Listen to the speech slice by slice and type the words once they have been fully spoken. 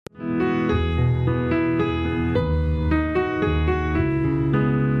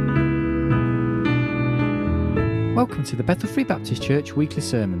Welcome to the Bethel Free Baptist Church weekly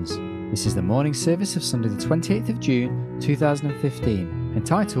sermons. This is the morning service of Sunday the 28th of June 2015,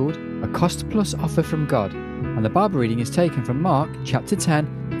 entitled A Cost Plus Offer from God, and the Bible reading is taken from Mark chapter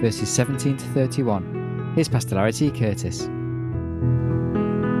 10 verses 17 to 31. Here's Pastor Larry T. Curtis.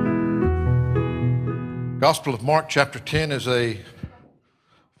 Gospel of Mark chapter 10 is a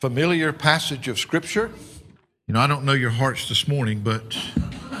familiar passage of Scripture. You know, I don't know your hearts this morning, but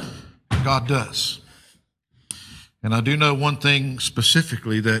God does. And I do know one thing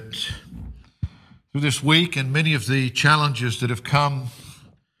specifically, that through this week and many of the challenges that have come,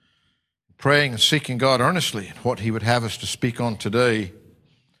 praying and seeking God earnestly and what He would have us to speak on today,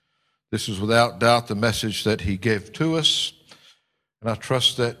 this is without doubt the message that He gave to us. And I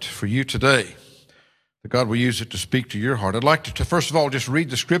trust that for you today, that God will use it to speak to your heart. I'd like to first of all just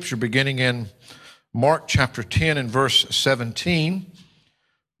read the Scripture beginning in Mark chapter 10 and verse 17.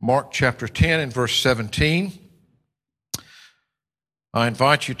 Mark chapter 10 and verse 17. I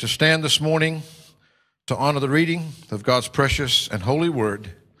invite you to stand this morning to honor the reading of God's precious and holy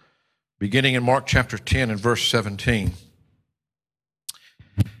word, beginning in Mark chapter 10 and verse 17.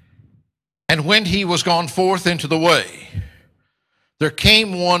 And when he was gone forth into the way, there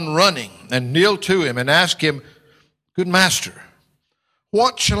came one running and kneeled to him and asked him, Good master,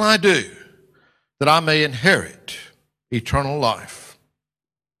 what shall I do that I may inherit eternal life?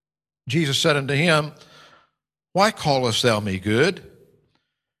 Jesus said unto him, Why callest thou me good?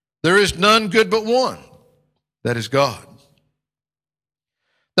 There is none good but one, that is God.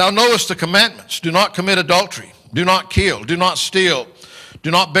 Thou knowest the commandments. Do not commit adultery. Do not kill. Do not steal.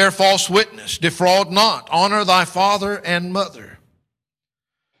 Do not bear false witness. Defraud not. Honor thy father and mother.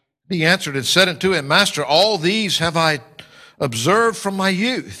 He answered and said unto him, Master, all these have I observed from my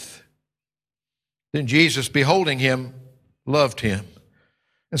youth. Then Jesus, beholding him, loved him,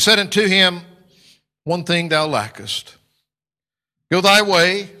 and said unto him, One thing thou lackest. Go thy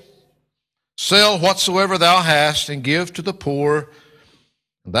way, sell whatsoever thou hast, and give to the poor,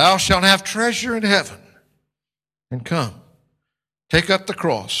 and thou shalt have treasure in heaven. And come, take up the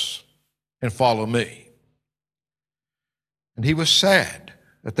cross, and follow me. And he was sad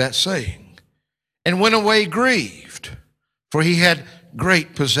at that saying, and went away grieved, for he had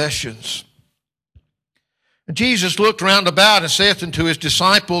great possessions. And Jesus looked round about and saith unto his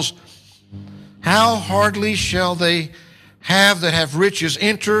disciples, How hardly shall they have that have riches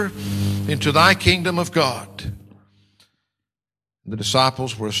enter into thy kingdom of God? And the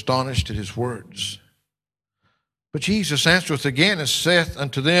disciples were astonished at his words. But Jesus answereth again and saith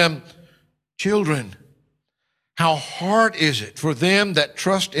unto them, Children, how hard is it for them that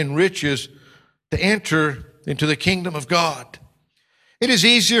trust in riches to enter into the kingdom of God? It is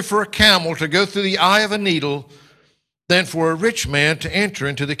easier for a camel to go through the eye of a needle than for a rich man to enter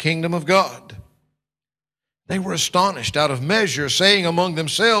into the kingdom of God. They were astonished out of measure, saying among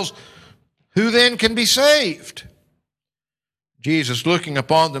themselves, Who then can be saved? Jesus, looking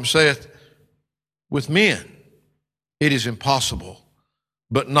upon them, saith, With men it is impossible,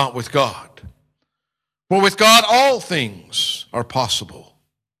 but not with God. For with God all things are possible.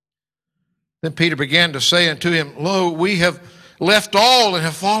 Then Peter began to say unto him, Lo, we have left all and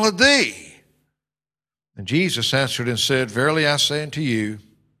have followed thee. And Jesus answered and said, Verily I say unto you,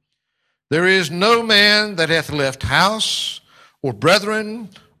 there is no man that hath left house, or brethren,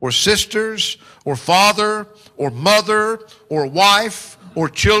 or sisters, or father, or mother, or wife, or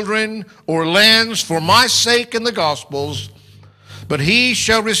children, or lands for my sake and the gospel's, but he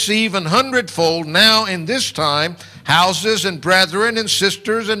shall receive 100-fold now in this time houses and brethren and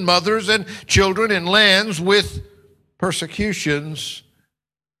sisters and mothers and children and lands with persecutions,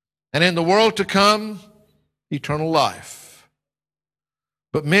 and in the world to come eternal life.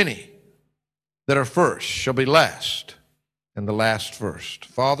 But many that are first shall be last, and the last first.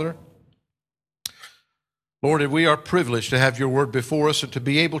 Father, Lord, we are privileged to have your word before us and to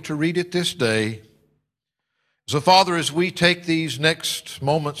be able to read it this day. So, Father, as we take these next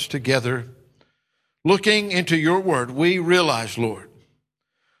moments together, looking into your word, we realize, Lord,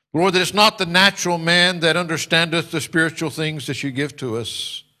 that it's not the natural man that understandeth the spiritual things that you give to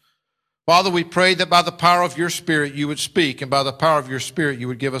us. Father, we pray that by the power of your Spirit you would speak, and by the power of your Spirit you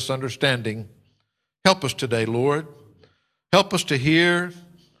would give us understanding. Help us today, Lord. Help us to hear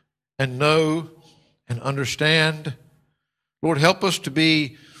and know and understand. Lord, help us to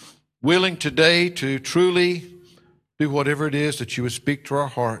be willing today to truly do whatever it is that you would speak to our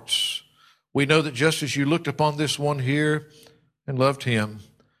hearts. We know that just as you looked upon this one here and loved him,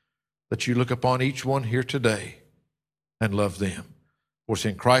 that you look upon each one here today and love them. For it's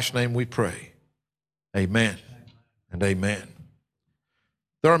in Christ's name we pray. Amen and amen.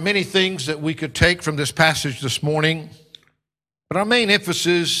 There are many things that we could take from this passage this morning, but our main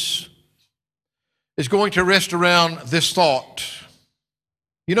emphasis is going to rest around this thought.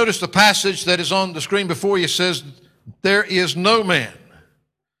 You notice the passage that is on the screen before you says, "There is no man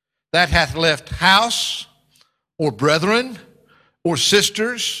that hath left house or brethren or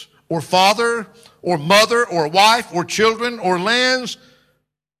sisters or father or mother or wife or children or lands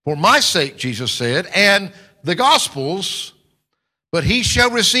for my sake," Jesus said, "and the Gospels, but he shall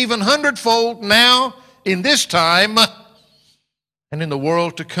receive 100-fold now in this time and in the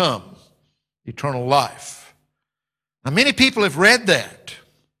world to come, eternal life." Now, many people have read that.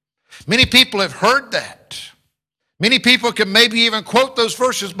 Many people have heard that. Many people can maybe even quote those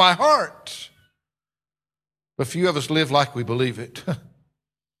verses by heart. But few of us live like we believe it.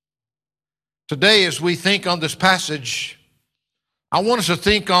 Today, as we think on this passage, I want us to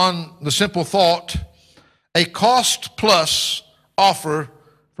think on the simple thought, a cost-plus offer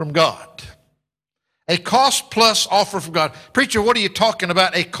from God. A cost-plus offer from God. Preacher, what are you talking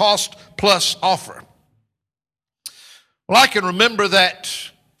about, a cost-plus offer? Well, I can remember that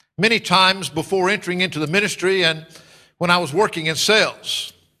many times before entering into the ministry and when I was working in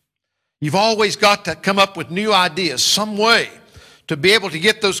sales. You've always got to come up with new ideas, some way to be able to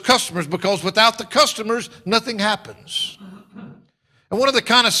get those customers, because without the customers, nothing happens. And one of the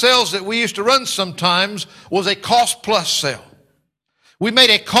kind of sales that we used to run sometimes was a cost-plus sale. We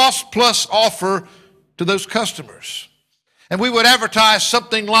made a cost-plus offer to those customers. And we would advertise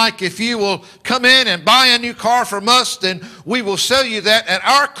something like, if you will come in and buy a new car from us, then we will sell you that at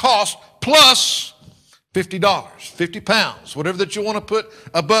our cost plus $50, 50 pounds, whatever that you want to put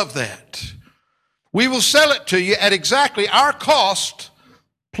above that. We will sell it to you at exactly our cost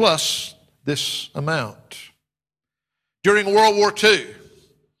plus this amount. During World War II,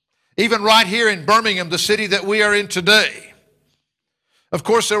 even right here in Birmingham, the city that we are in today, of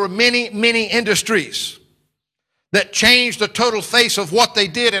course, there were many, many industries that changed the total face of what they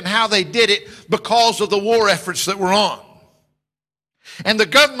did and how they did it because of the war efforts that were on. And the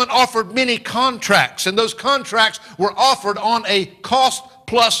government offered many contracts, and those contracts were offered on a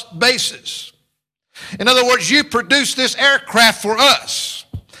cost-plus basis. In other words, you produce this aircraft for us,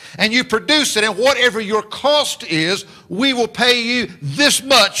 and you produce it, and whatever your cost is, we will pay you this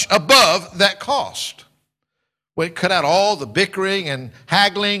much above that cost. Well, it cut out all the bickering and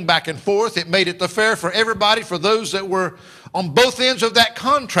haggling back and forth. It made it fair for everybody, for those that were on both ends of that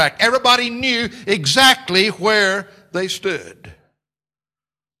contract. Everybody knew exactly where they stood.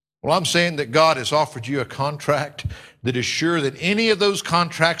 Well, I'm saying that God has offered you a contract that is sure that any of those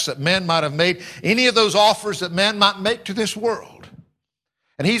contracts that man might have made, any of those offers that man might make to this world,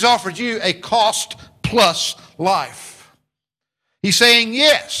 and he's offered you a cost-plus life. He's saying,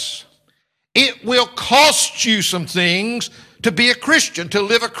 yes, it will cost you some things to be a Christian, to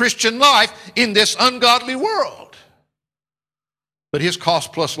live a Christian life in this ungodly world. But his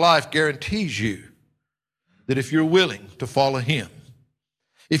cost-plus life guarantees you that if you're willing to follow him,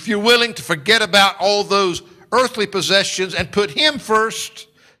 if you're willing to forget about all those earthly possessions and put him first,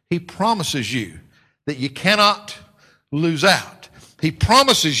 he promises you that you cannot lose out. He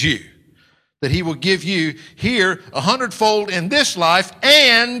promises you that he will give you here 100-fold in this life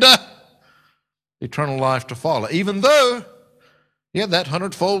and eternal life to follow. Even though, that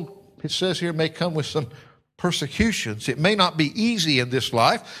 100-fold, it says here, may come with some persecutions. It may not be easy in this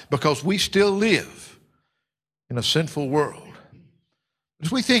life because we still live in a sinful world.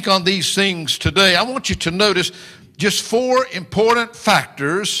 As we think on these things today, I want you to notice just 4 important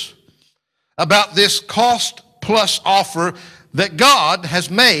factors about this cost-plus offer that God has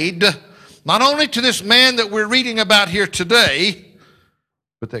made, not only to this man that we're reading about here today,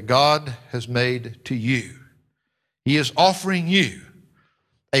 but that God has made to you. He is offering you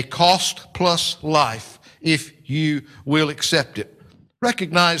a cost-plus life if you will accept it.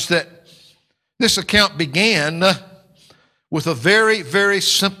 Recognize that this account began with a very, very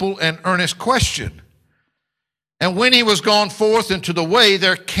simple and earnest question. And when he was gone forth into the way,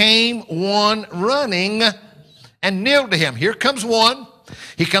 there came one running and kneeled to him. Here comes one.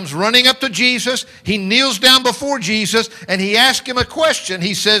 He comes running up to Jesus. He kneels down before Jesus, and he asks him a question.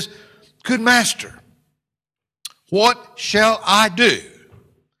 He says, "Good master, what shall I do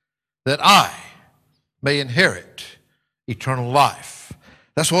that I may inherit eternal life?"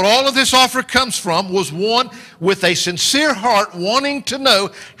 That's what all of this offer comes from, was one with a sincere heart wanting to know,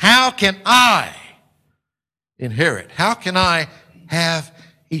 how can I inherit? How can I have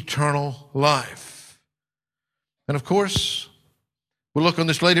eternal life? And of course, we'll look on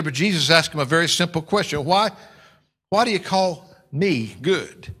this later, but Jesus asked him a very simple question. Why do you call me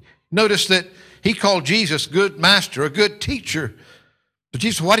good? Notice that he called Jesus good master, a good teacher. So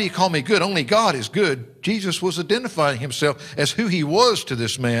Jesus, why do you call me good? Only God is good. Jesus was identifying himself as who he was to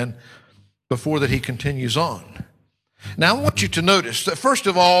this man before that he continues on. Now, I want you to notice that, first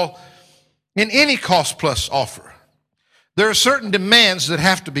of all, in any cost-plus offer, there are certain demands that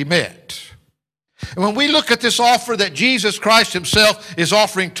have to be met. And when we look at this offer that Jesus Christ himself is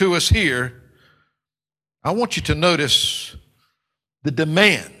offering to us here, I want you to notice the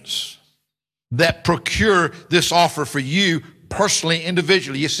demands that procure this offer for you personally,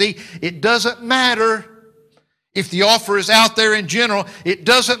 individually. You see, it doesn't matter if the offer is out there in general. It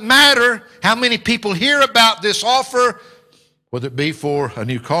doesn't matter how many people hear about this offer, whether it be for a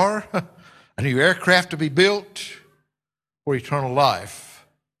new car, a new aircraft to be built, or eternal life.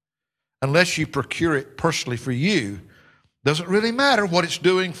 Unless you procure it personally for you, doesn't really matter what it's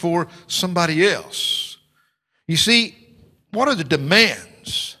doing for somebody else. You see, what are the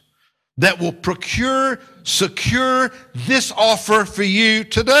demands that will secure this offer for you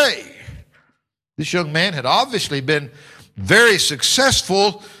today? This young man had obviously been very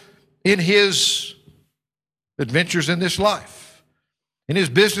successful in his adventures in this life, in his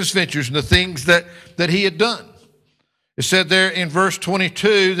business ventures and the things that he had done. It said there in verse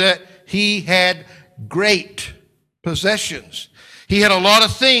 22 that he had great possessions. He had a lot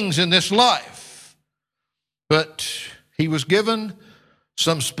of things in this life, but he was given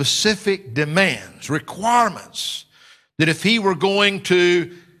some specific demands, requirements, that if he were going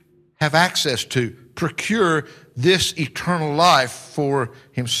to have access to, procure this eternal life for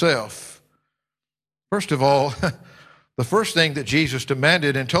himself. First of all, the first thing that Jesus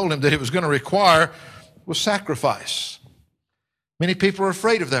demanded and told him that it was going to require was sacrifice. Many people are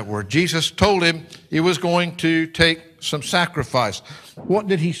afraid of that word. Jesus told him it was going to take some sacrifice. What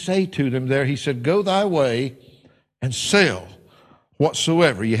did he say to them there? He said, go thy way and sell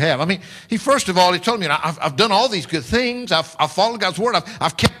whatsoever you have. I mean, he told me, I've done all these good things. I've followed God's word.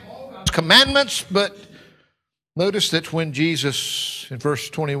 I've kept all God's commandments. But notice that when Jesus, in verse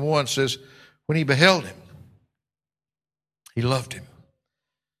 21, says, when he beheld him, he loved him.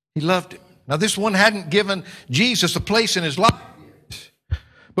 He loved him. Now, this one hadn't given Jesus a place in his life yet.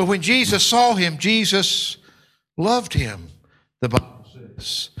 But when Jesus saw him, Jesus loved him, the Bible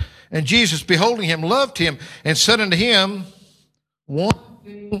says. And Jesus, beholding him, loved him and said unto him, one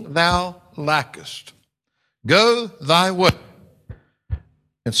thing thou lackest. Go thy way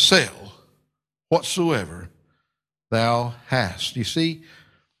and sell whatsoever thou hast. You see,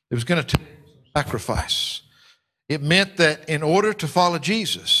 it was going to take sacrifice. It meant that in order to follow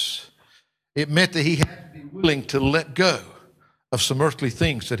Jesus, it meant that he had to be willing to let go of some earthly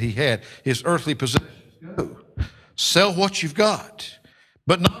things that he had, his earthly possessions. Go. Sell what you've got.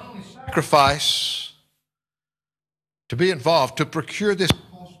 But not only sacrifice, to be involved, to procure this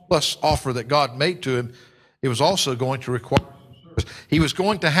plus offer that God made to him, it was also going to require some service. He was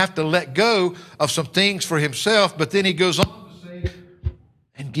going to have to let go of some things for himself, but then he goes on to say,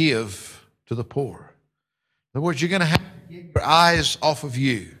 and give to the poor. In other words, you're going to have to get your eyes off of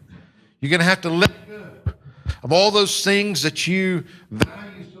you. You're going to have to let go of all those things that you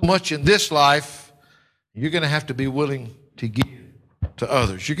value so much in this life. You're going to have to be willing to give to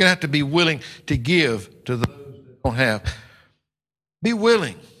others. You're going to have to be willing to give to those that don't have. Be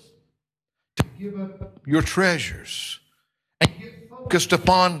willing to give up your treasures and get focused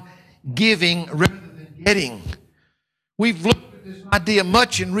upon giving rather than getting. We've looked at this idea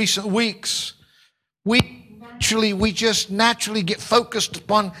much in recent weeks. We just naturally get focused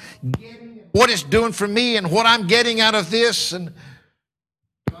upon getting what it's doing for me and what I'm getting out of this. And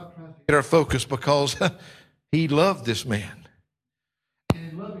God tries to get our focus because he loved this man.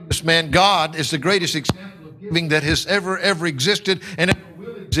 And in loving this man, God is the greatest example of giving that has ever existed and ever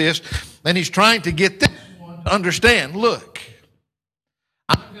will exist. And he's trying to get this one to understand, look,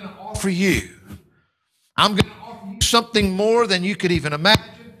 I'm going to offer you. I'm going to offer you something more than you could even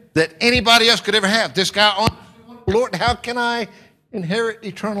imagine that anybody else could ever have. This guy on Lord, how can I inherit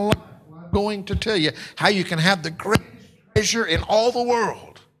eternal life? Well, I'm going to tell you how you can have the greatest treasure in all the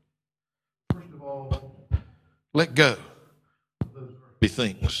world. First of all, let go of those earthly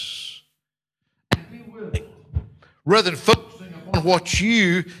things. And be willing, rather than focusing upon what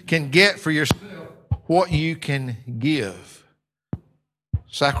you can get for yourself, what you can give.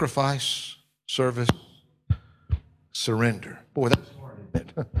 Sacrifice, service, surrender. Boy, that's hard,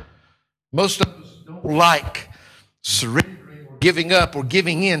 isn't it? Most of us don't like surrendering or giving up or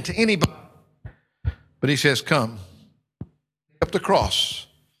giving in to anybody. But he says, come, pick up the cross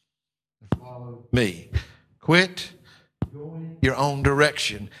and follow me. Quit going your own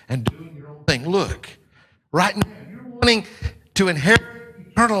direction and doing your own thing. Look, right now, you're wanting to inherit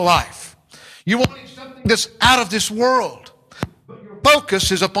eternal life. You're wanting something that's out of this world. But your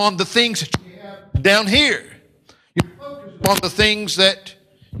focus is upon the things that you have down here. Your focus is upon the things that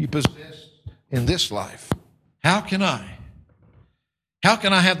you possess in this life. How can I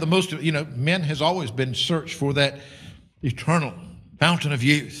have the most, men has always been searched for that eternal fountain of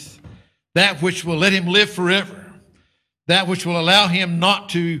youth, that which will let him live forever, that which will allow him not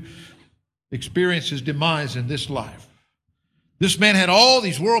to experience his demise in this life. This man had all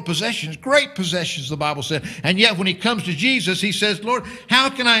these world possessions, great possessions, the Bible said. And yet when he comes to Jesus, he says, Lord,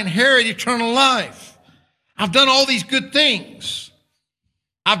 how can I inherit eternal life? I've done all these good things.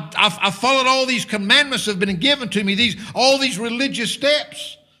 I've followed all these commandments that have been given to me, all these religious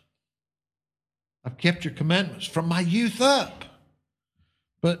steps. I've kept your commandments from my youth up.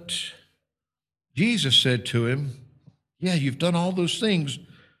 But Jesus said to him, yeah, you've done all those things,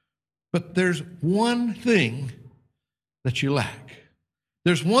 but there's one thing that you lack.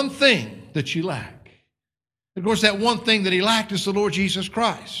 There's one thing that you lack. Of course, that one thing that he lacked is the Lord Jesus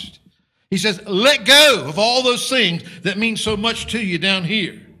Christ. He says, let go of all those things that mean so much to you down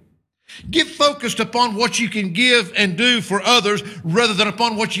here. Get focused upon what you can give and do for others rather than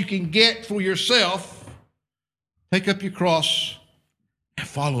upon what you can get for yourself. Take up your cross and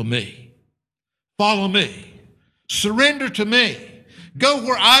follow me. Follow me. Surrender to me. Go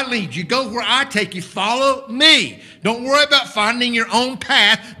where I lead you. Go where I take you. Follow me. Don't worry about finding your own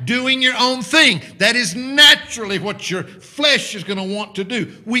path, doing your own thing. That is naturally what your flesh is going to want to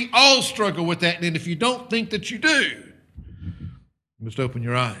do. We all struggle with that. And if you don't think that you do, you must open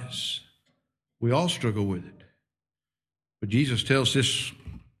your eyes. We all struggle with it. But Jesus tells this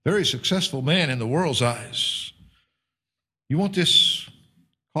very successful man in the world's eyes, you want this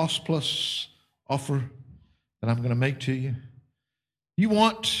cost plus offer that I'm going to make to you? You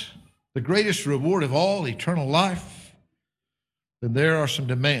want the greatest reward of all, eternal life? Then there are some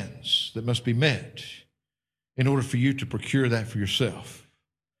demands that must be met in order for you to procure that for yourself.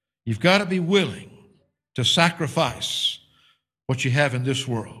 You've got to be willing to sacrifice what you have in this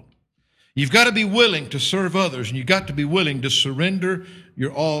world. You've got to be willing to serve others, and you've got to be willing to surrender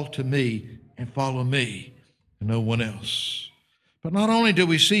your all to me and follow me and no one else. But not only do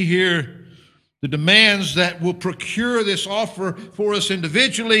we see here the demands that will procure this offer for us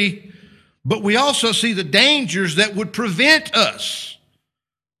individually, but we also see the dangers that would prevent us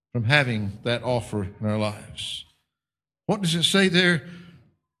from having that offer in our lives. What does it say there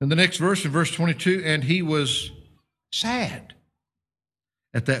in the next verse, in verse 22? And he was sad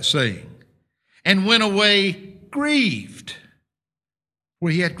at that saying, and went away grieved,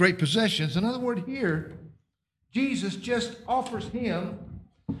 for he had great possessions. In other words, here, Jesus just offers him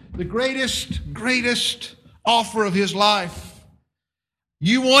the greatest offer of his life.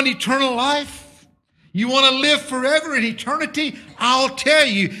 You want eternal life? You want to live forever in eternity? I'll tell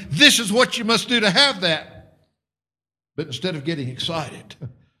you, this is what you must do to have that. But instead of getting excited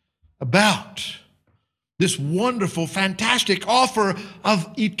about this wonderful, fantastic offer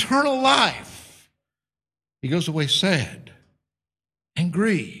of eternal life, he goes away sad and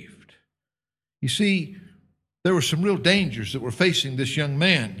grieved. You see, there were some real dangers that were facing this young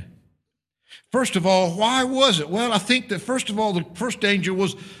man. First of all, why was it? Well, I think that first of all, the first danger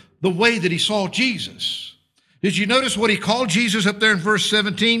was the way that he saw Jesus. Did you notice what he called Jesus up there in verse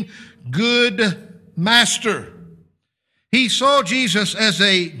 17? Good master. He saw Jesus as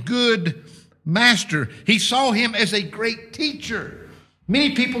a good master. He saw him as a great teacher.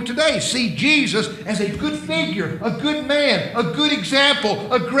 Many people today see Jesus as a good figure, a good man, a good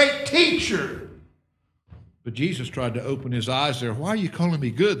example, a great teacher. But Jesus tried to open his eyes there. Why are you calling me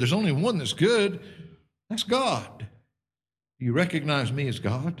good? There's only one that's good. That's God. Do you recognize me as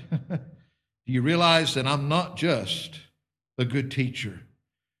God? Do you realize that I'm not just a good teacher?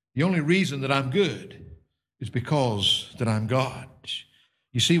 The only reason that I'm good is because that I'm God.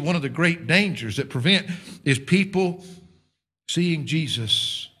 You see, one of the great dangers that prevent is people seeing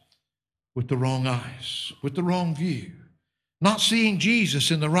Jesus with the wrong eyes, with the wrong view. Not seeing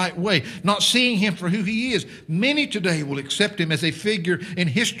Jesus in the right way, not seeing him for who he is. Many today will accept him as a figure in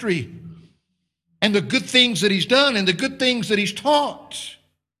history and the good things that he's done and the good things that he's taught.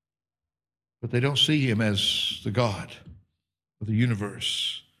 But they don't see him as the God of the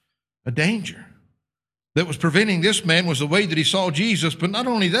universe. A danger that was preventing this man was the way that he saw Jesus, but not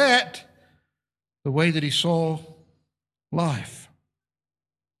only that, the way that he saw life.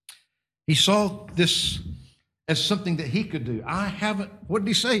 He saw this as something that he could do. What did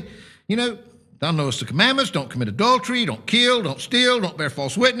he say? Thou knowest the commandments: don't commit adultery, don't kill, don't steal, don't bear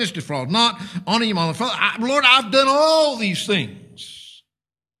false witness, defraud not, honor your mother and father. Lord, I've done all these things.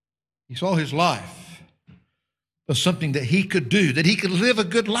 He saw his life of something that he could do, that he could live a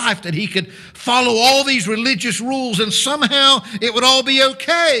good life, that he could follow all these religious rules and somehow it would all be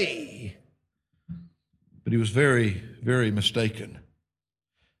okay. But he was very, very mistaken.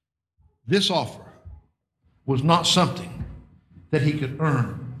 This offer was not something that he could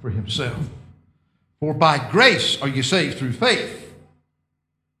earn for himself. For by grace are you saved through faith.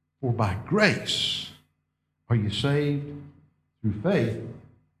 For by grace are you saved through faith,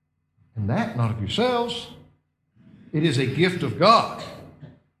 and that not of yourselves. It is a gift of God,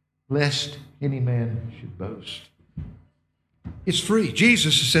 lest any man should boast. It's free.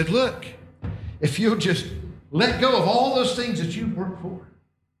 Jesus has said, look, if you'll just let go of all those things that you've worked for,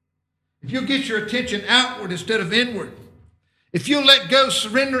 if you'll get your attention outward instead of inward, if you'll let go,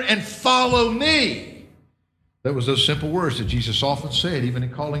 surrender, and follow me. That was those simple words that Jesus often said, even in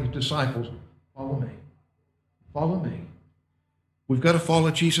calling his disciples, follow me. Follow me. We've got to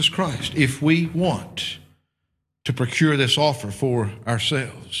follow Jesus Christ if we want to procure this offer for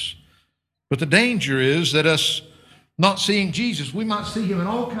ourselves. But the danger is that us not seeing Jesus, we might see him in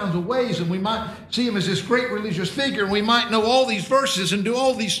all kinds of ways, and we might see him as this great religious figure, and we might know all these verses and do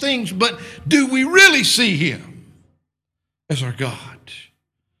all these things, but do we really see him as our God,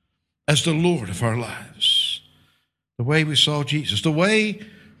 as the Lord of our lives? The way we saw Jesus, the way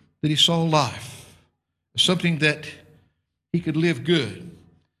that he saw life, something that he could live good,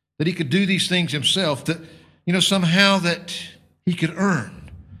 that he could do these things himself, that, somehow that he could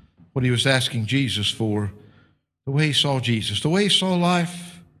earn what he was asking Jesus for. The way he saw Jesus, the way he saw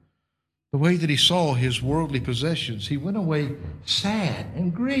life, the way that he saw his worldly possessions, he went away sad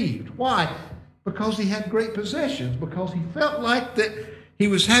and grieved. Why? Because he had great possessions, because he felt like that he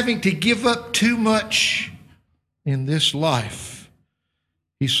was having to give up too much in this life.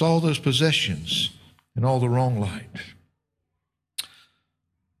 He saw those possessions in all the wrong light.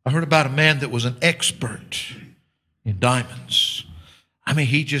 I heard about a man that was an expert in diamonds. I mean,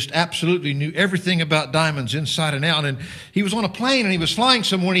 he just absolutely knew everything about diamonds inside and out. And he was on a plane and he was flying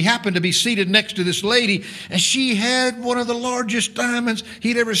somewhere, and he happened to be seated next to this lady, and she had one of the largest diamonds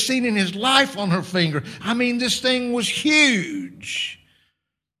he'd ever seen in his life on her finger. I mean, this thing was huge.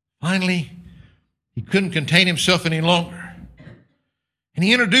 Finally, he couldn't contain himself any longer. And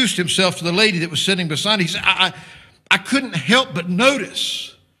he introduced himself to the lady that was sitting beside him. He said, I couldn't help but notice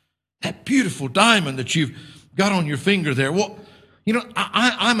that beautiful diamond that you've got on your finger there. Well,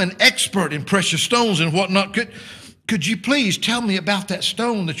 I'm an expert in precious stones and whatnot. Could you please tell me about that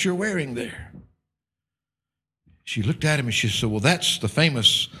stone that you're wearing there? She looked at him and she said, well, that's the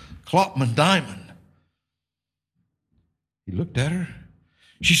famous Klopman diamond. He looked at her.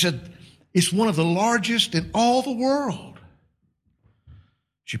 She said, it's one of the largest in all the world.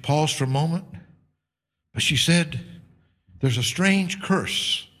 She paused for a moment, but she said, there's a strange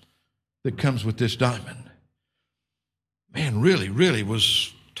curse that comes with this diamond. Man really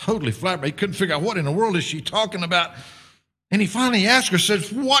was totally flabbergasted. He couldn't figure out what in the world is she talking about. And he finally asked her,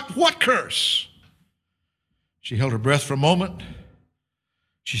 says, what curse? She held her breath for a moment.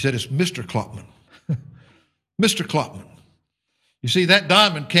 She said, it's Mr. Klopman. Mr. Klopman. You see, that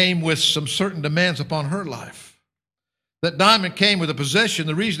diamond came with some certain demands upon her life. That diamond came with a possession.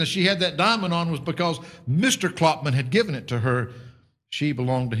 The reason that she had that diamond on was because Mr. Klopman had given it to her. She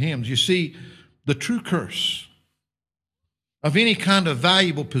belonged to him. You see, the true curse of any kind of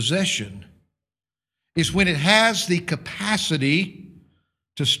valuable possession is when it has the capacity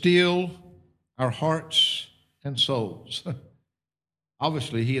to steal our hearts and souls.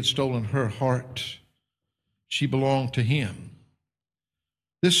 Obviously, he had stolen her heart. She belonged to him.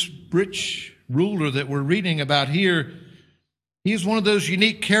 This rich ruler that we're reading about here, he is one of those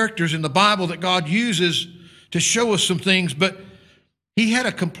unique characters in the Bible that God uses to show us some things, but he had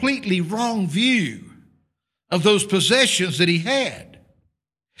a completely wrong view of those possessions that he had.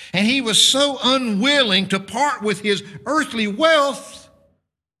 And he was so unwilling to part with his earthly wealth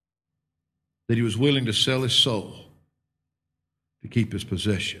that he was willing to sell his soul to keep his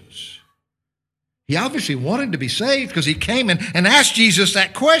possessions. He obviously wanted to be saved because he came and asked Jesus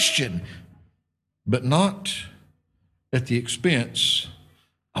that question, but not at the expense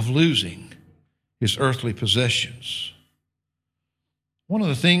of losing his earthly possessions. One of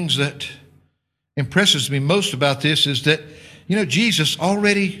the things that impresses me most about this is that, Jesus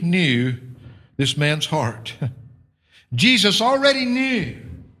already knew this man's heart. Jesus already knew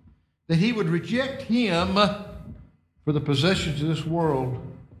that he would reject him for the possessions of this world,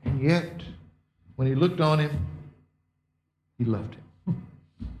 and yet, when he looked on him, he loved him.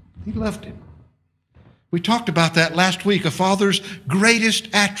 He loved him. We talked about that last week, a father's greatest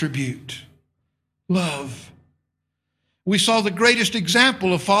attribute, love. We saw the greatest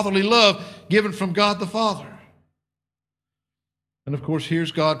example of fatherly love given from God the Father. And of course,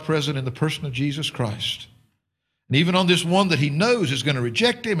 here's God present in the person of Jesus Christ. And even on this one that he knows is going to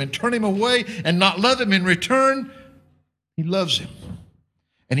reject him and turn him away and not love him in return, he loves him.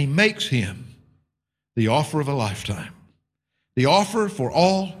 And he makes him the offer of a lifetime, the offer for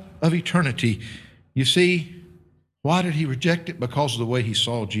all of eternity. You see, why did he reject it? Because of the way he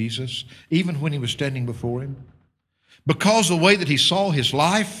saw Jesus, even when he was standing before him. Because of the way that he saw his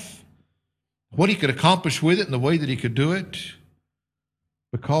life, what he could accomplish with it and the way that he could do it.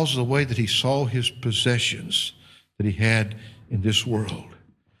 Because of the way that he saw his possessions that he had in this world.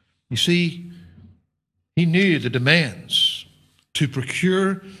 You see, he knew the demands to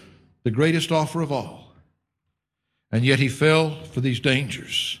procure the greatest offer of all. And yet he fell for these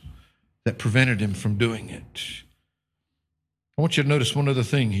dangers that prevented him from doing it. I want you to notice one other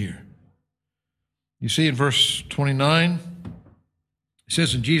thing here. You see in verse 29, it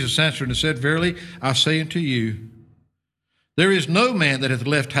says, And Jesus answered and said, Verily I say unto you, there is no man that hath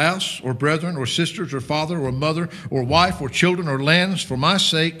left house, or brethren, or sisters, or father, or mother, or wife, or children, or lands, for my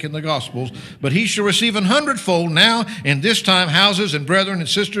sake in the Gospels, but he shall receive 100-fold now in this time houses, and brethren, and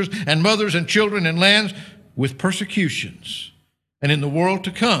sisters, and mothers, and children, and lands, with persecutions, and in the world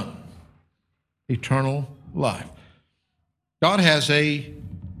to come, eternal life. God has a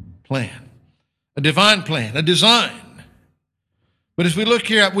plan, a divine plan, a design. But as we look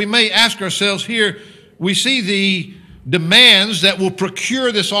here, we may ask ourselves here, we see the demands that will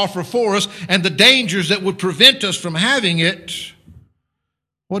procure this offer for us and the dangers that would prevent us from having it.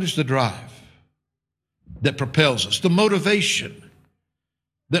 What is the drive that propels us? The motivation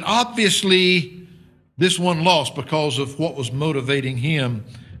that obviously this one lost because of what was motivating him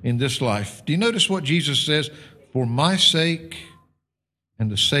in this life. Do you notice what Jesus says? For my sake and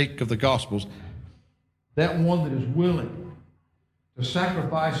the sake of the Gospels. That one that is willing to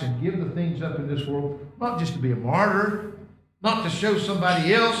sacrifice and give the things up in this world, not just to be a martyr, not to show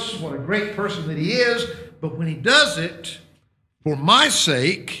somebody else what a great person that he is, but when he does it for my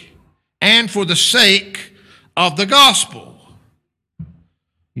sake and for the sake of the gospel.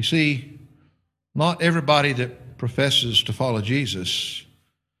 You see, not everybody that professes to follow Jesus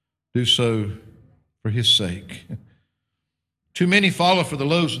do so for his sake. Too many follow for the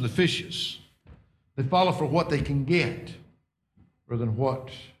loaves and the fishes. They follow for what they can get rather than what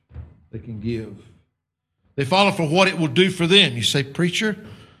they can give. They follow for what it will do for them. You say, preacher,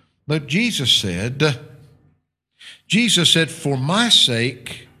 but Jesus said, for my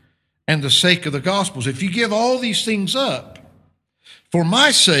sake and the sake of the Gospels. If you give all these things up for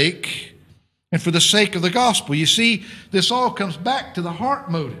my sake and for the sake of the gospel, you see, this all comes back to the heart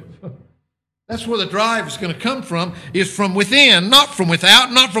motive. That's where the drive is going to come from, is from within, not from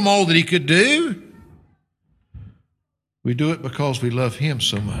without, not from all that he could do. We do it because we love him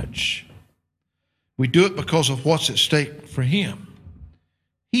so much. We do it because of what's at stake for him.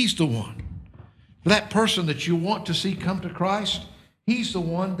 He's the one. For that person that you want to see come to Christ, he's the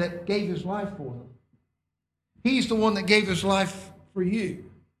one that gave his life for them. He's the one that gave his life for you.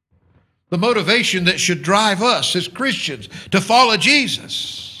 The motivation that should drive us as Christians to follow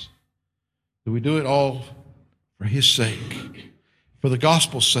Jesus. Do we do it all for his sake, for the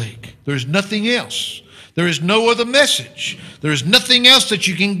gospel's sake? There's nothing else. There is no other message. There is nothing else that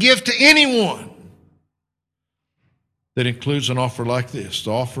you can give to anyone that includes an offer like this,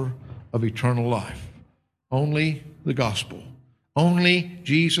 the offer of eternal life. Only the gospel. Only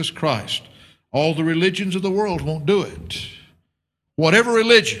Jesus Christ. All the religions of the world won't do it. Whatever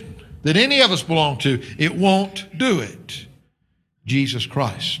religion that any of us belong to, it won't do it. Jesus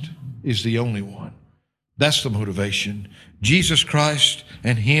Christ is the only one. That's the motivation. Jesus Christ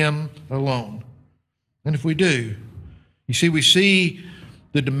and him alone. And if we do, you see, we see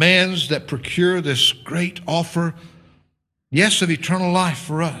the demands that procure this great offer, yes, of eternal life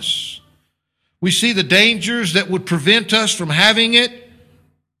for us. We see the dangers that would prevent us from having it.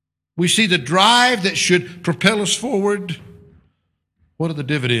 We see the drive that should propel us forward. What are the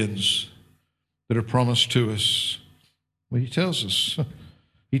dividends that are promised to us? Well, he tells us.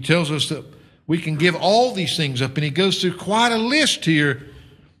 He tells us that we can give all these things up, and he goes through quite a list here.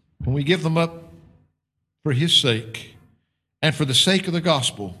 When we give them up for his sake and for the sake of the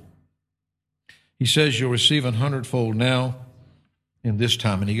gospel, he says you'll receive 100-fold now in this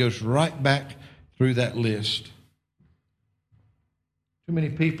time. And he goes right back through that list. Too many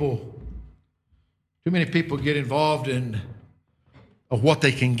people get involved in what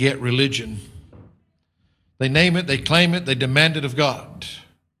they can get religion. They name it, they claim it, they demand it of God.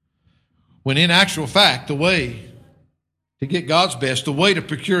 When in actual fact, the way to get God's best, the way to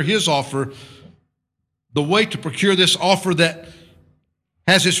procure his offer, the way to procure this offer that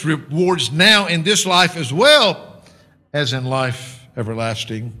has its rewards now in this life as well as in life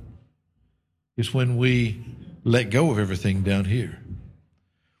everlasting, is when we let go of everything down here.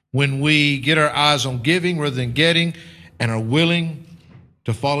 When we get our eyes on giving rather than getting and are willing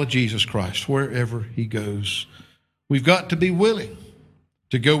to follow Jesus Christ wherever he goes. We've got to be willing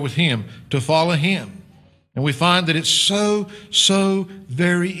to go with him, to follow him. And we find that it's so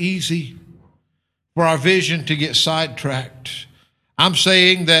very easy for our vision to get sidetracked. I'm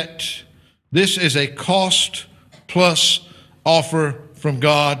saying that this is a cost plus offer from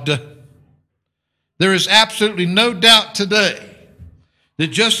God. There is absolutely no doubt today that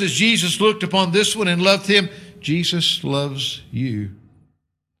just as Jesus looked upon this one and loved him, Jesus loves you.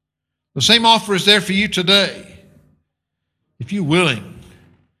 The same offer is there for you today. If you're willing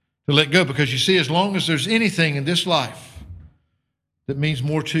to let go, because you see, as long as there's anything in this life that means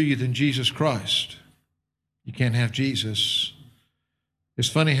more to you than Jesus Christ, you can't have Jesus. It's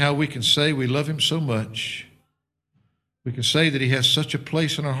funny how we can say we love him so much. We can say that he has such a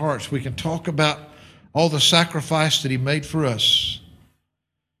place in our hearts. We can talk about all the sacrifice that he made for us.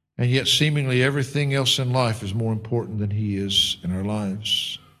 And yet seemingly everything else in life is more important than he is in our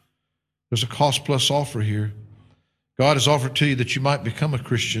lives. There's a cost plus offer here. God has offered to you that you might become a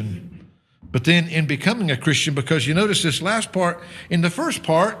Christian. But then in becoming a Christian, because you notice this last part, in the first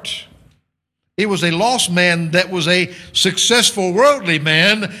part, it was a lost man that was a successful worldly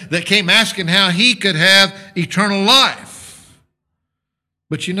man that came asking how he could have eternal life.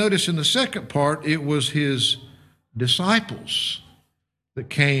 But you notice in the second part, it was his disciples that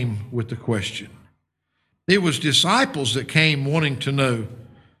came with the question. It was disciples that came wanting to know,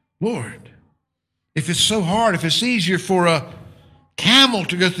 Lord, if it's so hard, if it's easier for a camel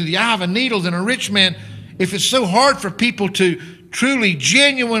to go through the eye of a needle than a rich man, if it's so hard for people to truly,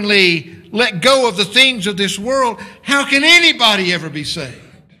 genuinely let go of the things of this world, how can anybody ever be saved?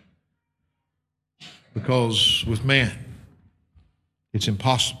 Because with man, it's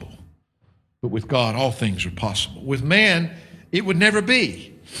impossible. But with God, all things are possible. With man, it would never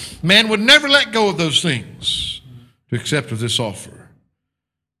be. Man would never let go of those things to accept of this offer.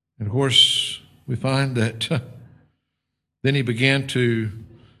 And of course, we find that then he began to,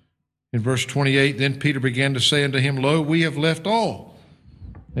 in verse 28, then Peter began to say unto him, Lo, we have left all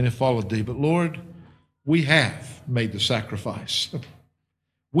and have followed thee. But Lord, we have made the sacrifice.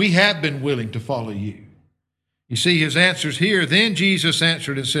 We have been willing to follow you. You see his answers here. Then Jesus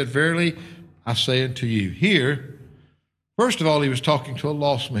answered and said, Verily, I say unto you. Here, first of all, he was talking to a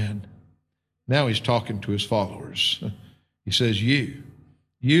lost man. Now he's talking to his followers. He says,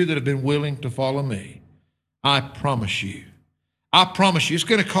 you that have been willing to follow me, I promise you, it's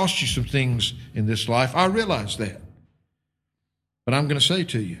going to cost you some things in this life. I realize that. But I'm going to say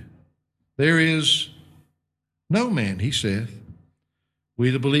to you, there is no man, he saith, we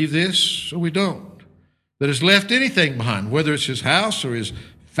either believe this or we don't, that has left anything behind, whether it's his house or his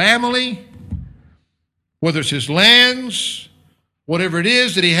family, whether it's his lands, whatever it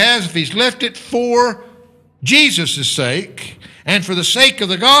is that he has, if he's left it for Jesus' sake and for the sake of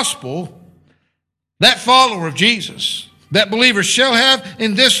the gospel, that follower of Jesus, that believer shall have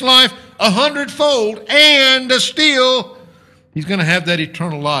in this life 100-fold, and still he's going to have that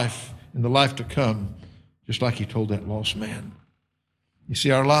eternal life in the life to come, just like he told that lost man. You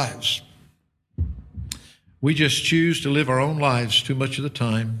see, our lives, we just choose to live our own lives too much of the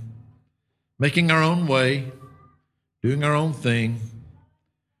time, making our own way, doing our own thing,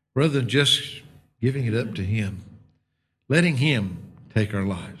 rather than just giving it up to him, letting him take our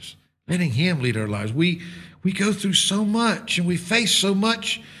lives, letting him lead our lives. We go through so much and we face so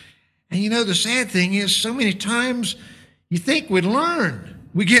much. And you know, the sad thing is, so many times you think we'd learn.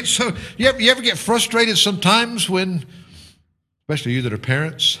 We get so, you ever get frustrated sometimes when, especially you that are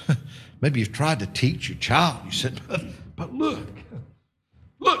parents, maybe you've tried to teach your child. You said, but look,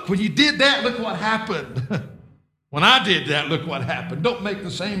 when you did that, look what happened. When I did that, look what happened. Don't make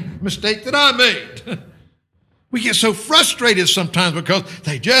the same mistake that I made. We get so frustrated sometimes because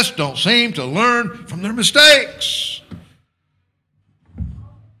they just don't seem to learn from their mistakes.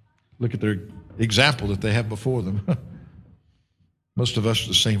 Look at their example that they have before them. Most of us are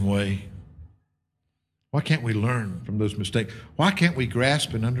the same way. Why can't we learn from those mistakes? Why can't we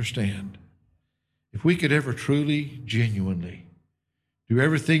grasp and understand? If we could ever truly, genuinely do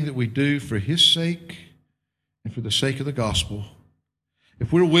everything that we do for his sake and for the sake of the gospel,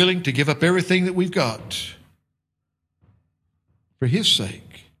 if we're willing to give up everything that we've got for his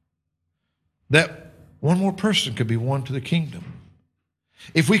sake, that one more person could be won to the kingdom.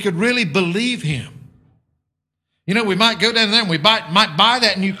 If we could really believe him. You know, we might go down there and we might buy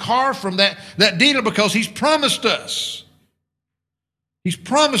that new car from that dealer because he's promised us. He's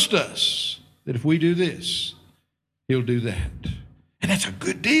promised us that if we do this, He'll do that. And that's a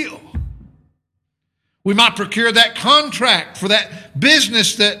good deal. We might procure that contract for that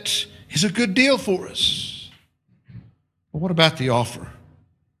business that is a good deal for us. But what about the offer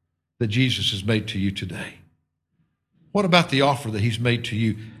that Jesus has made to you today? What about the offer that he's made to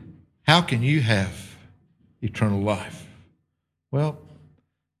you? How can you have eternal life? Well,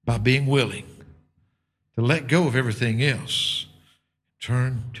 by being willing to let go of everything else,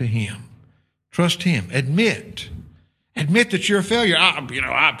 turn to him. Trust him. Admit that you're a failure.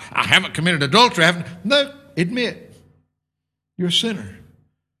 I haven't committed adultery. No, admit. You're a sinner.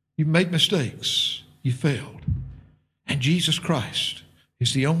 You've made mistakes. You failed. And Jesus Christ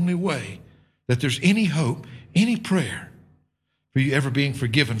is the only way that there's any hope, any prayer for you ever being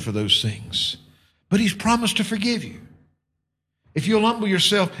forgiven for those things. But he's promised to forgive you. If you'll humble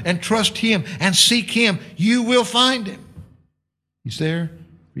yourself and trust him and seek him, you will find him. He's there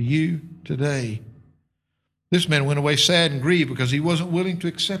for you today. This man went away sad and grieved because he wasn't willing to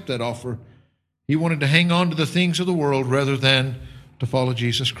accept that offer. He wanted to hang on to the things of the world rather than to follow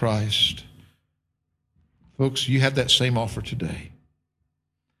Jesus Christ. Folks, you have that same offer today.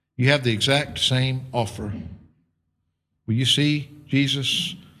 You have the exact same offer. Will you see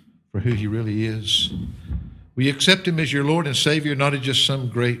Jesus for who he really is? Will you accept him as your Lord and Savior, not as just some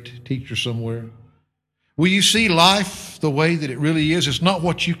great teacher somewhere? Will you see life the way that it really is? It's not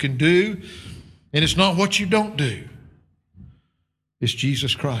what you can do, and it's not what you don't do. It's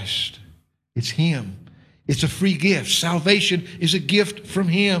Jesus Christ. It's him. It's a free gift. Salvation is a gift from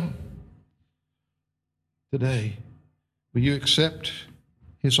him. Today, will you accept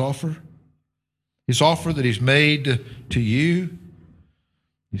his offer? His offer that he's made to you?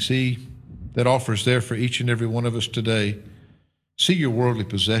 You see, that offer is there for each and every one of us today. See your worldly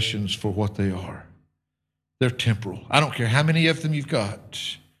possessions for what they are. They're temporal. I don't care how many of them you've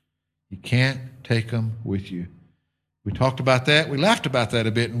got. You can't take them with you. We talked about that. We laughed about that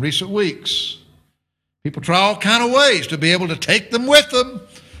a bit in recent weeks. People try all kind of ways to be able to take them with them,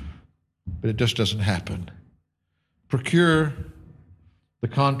 but it just doesn't happen. Procure the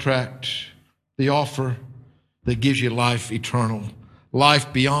contract, the offer that gives you life eternal,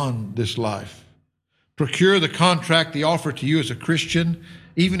 life beyond this life. Procure the contract, the offer to you as a Christian,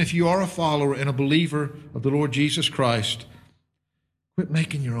 even if you are a follower and a believer of the Lord Jesus Christ. Quit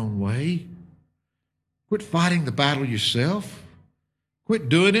making your own way. Quit fighting the battle yourself. Quit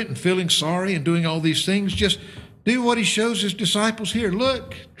doing it and feeling sorry and doing all these things. Just do what he shows his disciples here.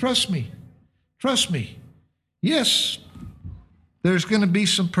 Look, trust me. Trust me. Yes, there's going to be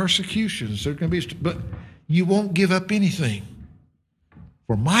some persecutions. There's going to be, but you won't give up anything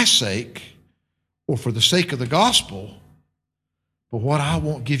for my sake or for the sake of the gospel. But what I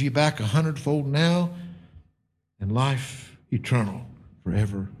won't give you back 100-fold now and life eternal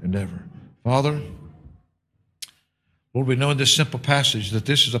forever and ever. Father, Lord, we know in this simple passage that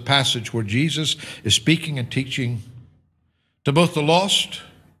this is a passage where Jesus is speaking and teaching to both the lost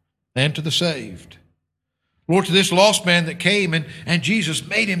and to the saved. Lord, to this lost man that came and Jesus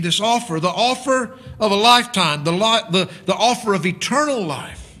made him this offer, the offer of a lifetime, the offer of eternal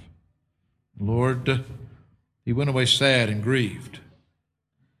life. Lord, he went away sad and grieved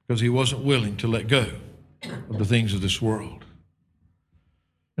because he wasn't willing to let go of the things of this world.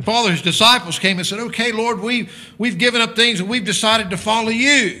 And Father, his disciples came and said, okay, Lord, we've given up things and we've decided to follow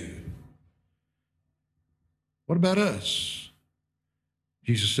you. What about us?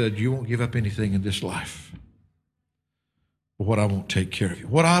 Jesus said, you won't give up anything in this life, but what I won't take care of you.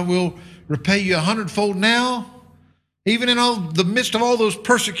 What I will repay you 100-fold now, even in all the midst of all those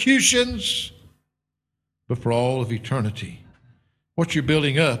persecutions, but for all of eternity. What you're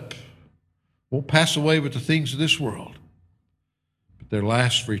building up won't pass away with the things of this world, but they'll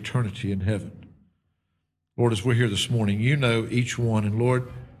last for eternity in heaven. Lord, as we're here this morning, you know each one. And Lord,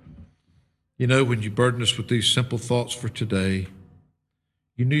 you know when you burden us with these simple thoughts for today,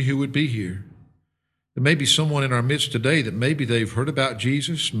 you knew who would be here. There may be someone in our midst today that maybe they've heard about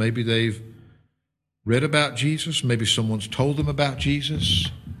Jesus, maybe they've read about Jesus, maybe someone's told them about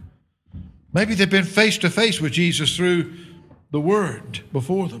Jesus. Maybe they've been face to face with Jesus through the Word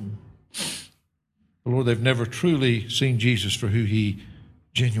before them. But Lord, they've never truly seen Jesus for who he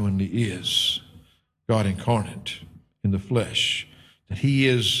genuinely is, God incarnate in the flesh, that he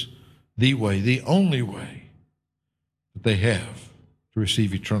is the way, the only way that they have to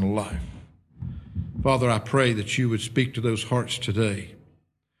receive eternal life. Father, I pray that you would speak to those hearts today,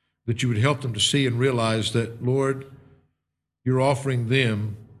 that you would help them to see and realize that, Lord, you're offering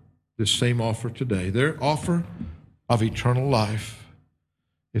them this same offer today, their offer of eternal life,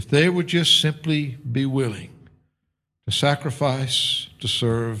 if they would just simply be willing to sacrifice, to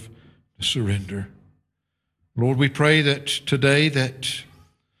serve, to surrender. Lord, we pray that today that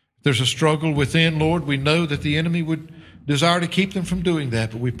there's a struggle within, Lord, we know that the enemy would desire to keep them from doing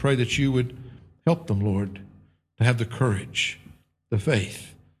that, but we pray that you would help them, Lord, to have the courage, the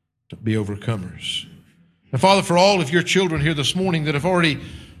faith, to be overcomers. And Father, for all of your children here this morning that have already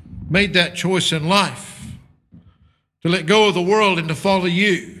made that choice in life, to let go of the world and to follow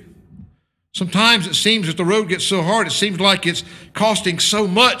you. Sometimes it seems that the road gets so hard, it seems like it's costing so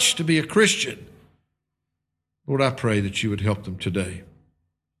much to be a Christian. Lord, I pray that you would help them today.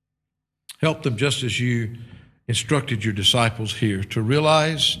 Help them just as you instructed your disciples here to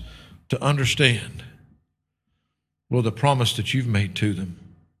realize, to understand, Lord, the promise that you've made to them.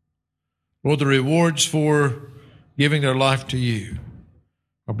 Lord, the rewards for giving their life to you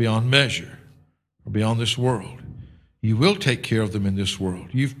are beyond measure, are beyond this world. You will take care of them in this world.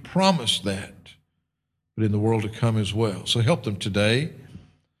 You've promised that, but in the world to come as well. So help them today.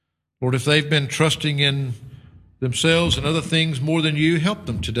 Lord, if they've been trusting in themselves and other things more than you, help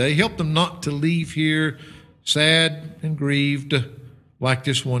them today. Help them not to leave here sad and grieved like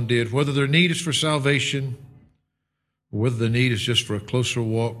this one did, whether their need is for salvation or whether the need is just for a closer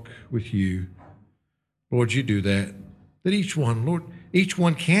walk with you. Lord, you do that. That each one, Lord, each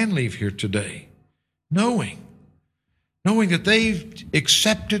one can leave here today knowing that they've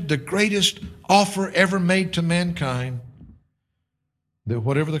accepted the greatest offer ever made to mankind, that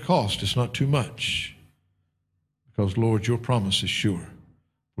whatever the cost, it's not too much. Because, Lord, your promise is sure.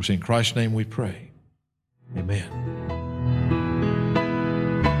 For it's in Christ's name we pray. Amen.